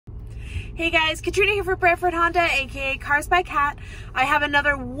Hey guys, Katrina here for Brantford Honda, aka Cars by Kat. I have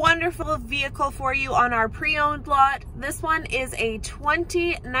another wonderful vehicle for you on our pre-owned lot. This one is a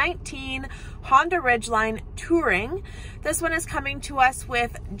 2019 Honda Ridgeline Touring. This one is coming to us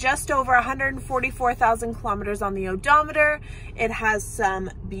with just over 144,000 kilometers on the odometer. It has some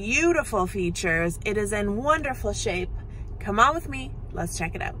beautiful features. It is in wonderful shape. Come on with me, let's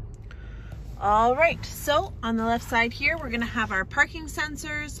check it out. All right, so on the left side here, we're gonna have our parking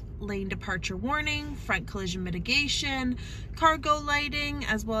sensors, lane departure warning, front collision mitigation, cargo lighting,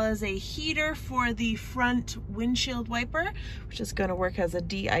 as well as a heater for the front windshield wiper, which is gonna work as a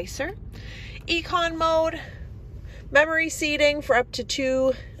de-icer. Econ mode, memory seating for up to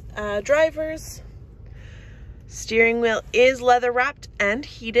 2 drivers. Steering wheel is leather wrapped and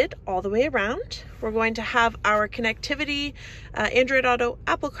heated all the way around. We're going to have our connectivity, Android Auto,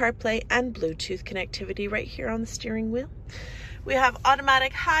 Apple CarPlay, and Bluetooth connectivity right here on the steering wheel. We have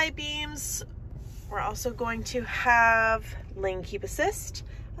automatic high beams. We're also going to have lane keep assist,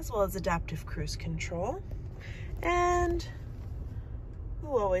 as well as adaptive cruise control. And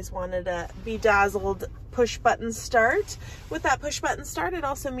who always wanted a bedazzled push button start? With that push button start, it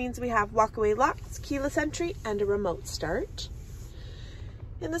also means we have walkaway locks, keyless entry, and a remote start.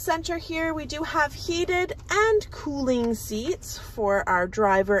 In the center here, we do have heated and cooling seats for our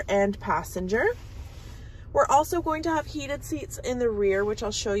driver and passenger. We're also going to have heated seats in the rear, which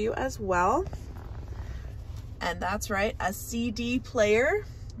I'll show you as well. And that's right, a CD player,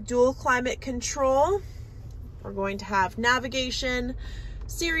 dual climate control. We're going to have navigation,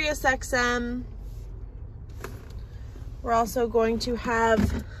 Sirius XM. We're also going to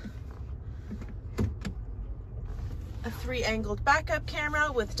have a 3-angled backup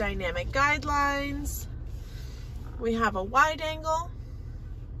camera with dynamic guidelines. We have a wide angle,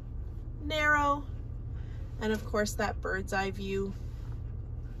 narrow, and of course that bird's eye view.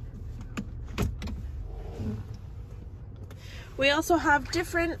 We also have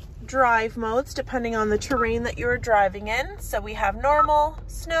different drive modes depending on the terrain that you're driving in. So we have normal,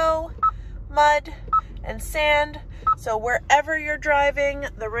 snow, mud, and sand. So wherever you're driving,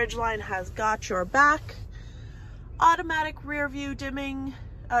 the Ridgeline has got your back. Automatic rear view dimming,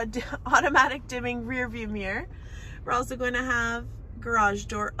 automatic dimming rear view mirror. We're also going to have garage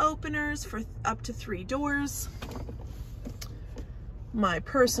door openers for up to 3 doors. My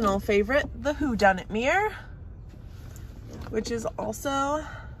personal favorite, the whodunit mirror, which is also a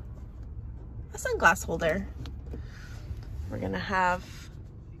sunglass holder. We're gonna have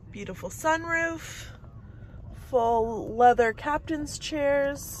beautiful sunroof, full leather captain's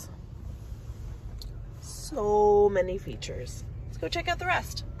chairs. So many features. Let's go check out the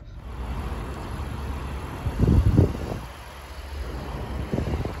rest.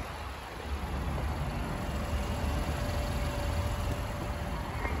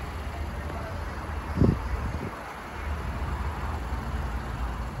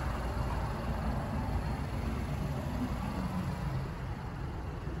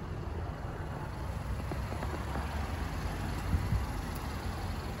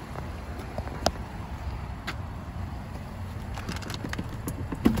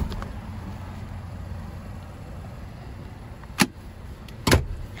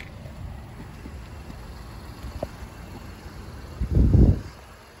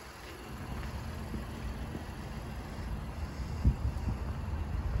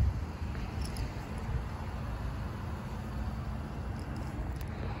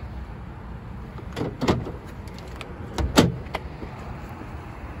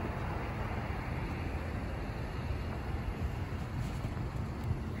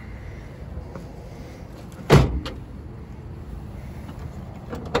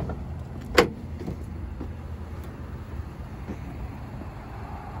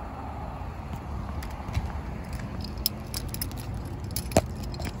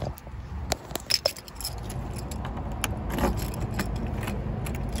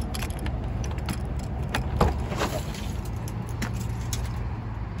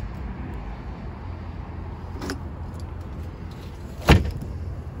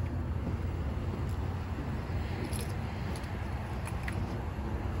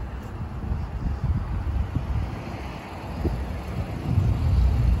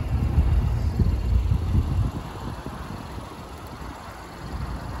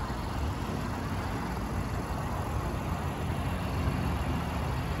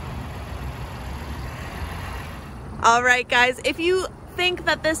 All right, guys, if you think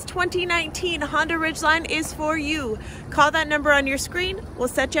that this 2019 Honda Ridgeline is for you, call that number on your screen. We'll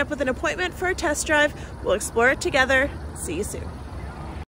set you up with an appointment for a test drive. We'll explore it together. See you soon.